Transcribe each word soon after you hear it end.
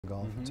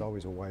golf. It's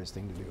always a wise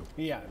thing to do.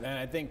 Yeah, and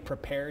I think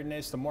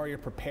preparedness, the more you're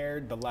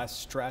prepared, the less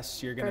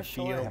stress you're going to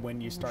feel when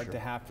you start to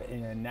have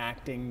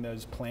enacting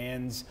those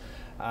plans,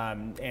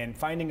 and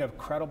finding a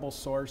credible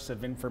source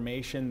of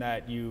information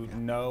that you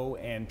know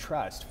and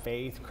trust.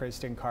 Faith,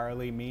 Kristen,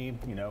 Carly, me,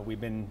 you know,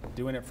 we've been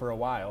doing it for a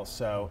while,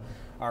 so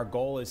our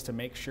goal is to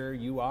make sure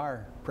you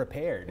are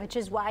prepared. Which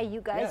is why you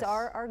guys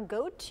are our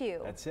go-to.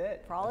 That's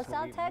it. For all of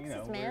South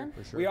Texas, man.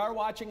 For sure. We are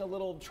watching a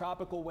little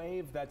tropical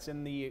wave that's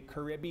in the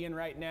Caribbean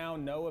right now.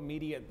 No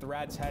immediate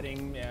threats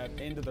heading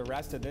into the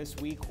rest of this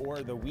week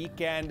or the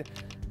weekend.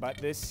 But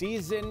this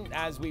season,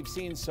 as we've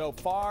seen so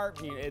far,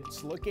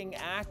 it's looking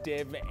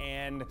active,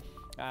 and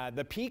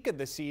the peak of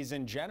the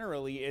season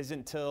generally isn't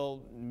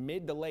until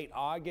mid to late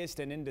August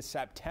and into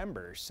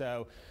September.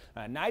 So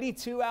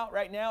 92 out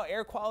right now.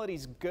 Air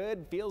quality's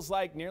good. Feels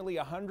like nearly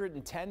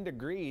 110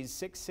 degrees,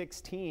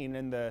 616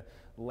 in the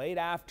late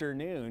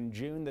afternoon,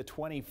 June the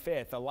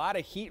 25th. A lot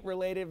of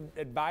heat-related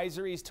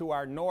advisories to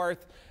our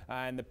north,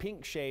 and the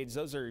pink shades,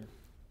 those are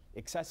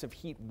excessive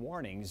heat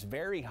warnings.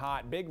 Very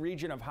hot, big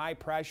region of high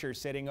pressure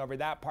sitting over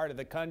that part of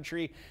the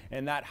country,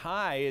 and that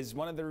high is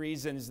one of the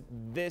reasons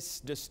this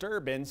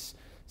disturbance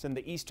in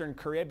the eastern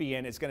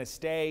Caribbean is going to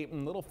stay a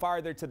little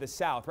farther to the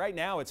south. Right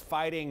now it's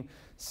fighting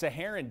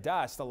Saharan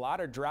dust, a lot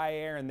of dry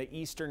air in the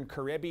eastern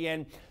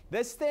Caribbean.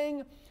 This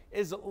thing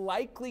is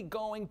likely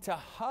going to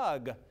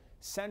hug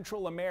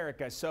Central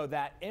America, so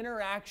that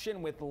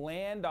interaction with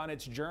land on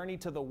its journey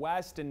to the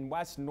west and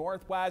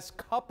west-northwest,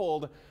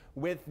 coupled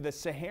with the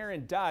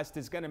Saharan dust,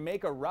 is going to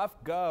make a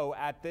rough go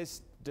at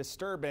this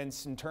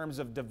disturbance in terms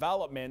of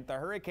development. The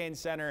Hurricane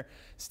Center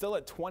still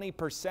at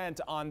 20%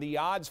 on the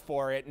odds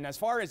for it, and as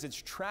far as its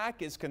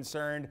track is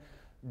concerned,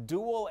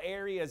 dual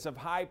areas of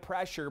high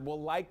pressure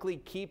will likely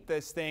keep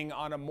this thing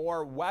on a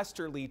more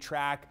westerly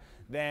track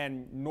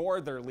than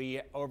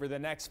northerly over the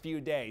next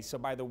few days. So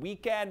by the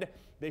weekend,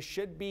 this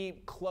should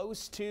be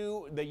close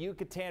to the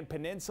Yucatan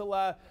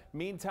Peninsula.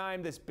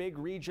 Meantime, this big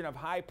region of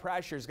high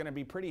pressure is going to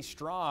be pretty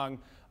strong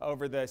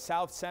over the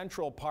south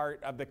central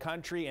part of the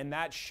country, and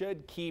that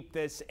should keep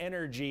this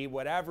energy,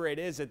 whatever it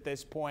is at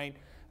this point,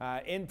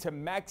 into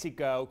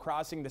Mexico,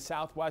 crossing the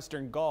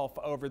southwestern Gulf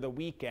over the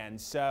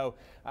weekend. So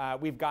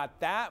we've got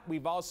that.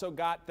 We've also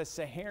got the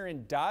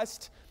Saharan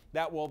dust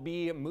that will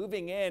be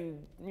moving in,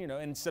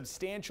 in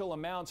substantial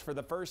amounts for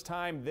the first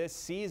time this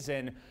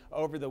season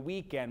over the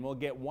weekend. We'll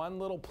get one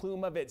little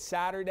plume of it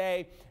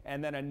Saturday,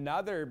 and then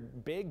another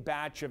big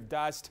batch of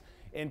dust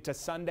into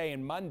Sunday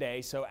and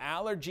Monday. So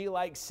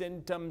allergy-like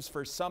symptoms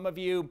for some of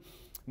you.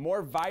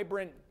 More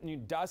vibrant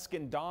dusk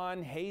and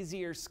dawn,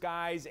 hazier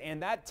skies,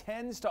 and that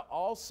tends to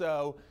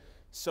also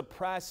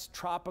suppress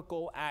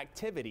tropical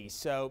activity.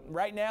 So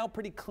right now,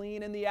 pretty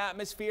clean in the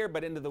atmosphere,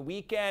 but into the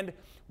weekend,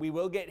 we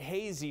will get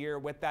hazier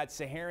with that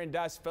Saharan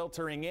dust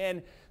filtering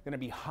in. Going to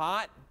be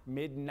hot,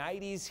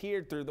 mid-90s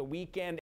here through the weekend.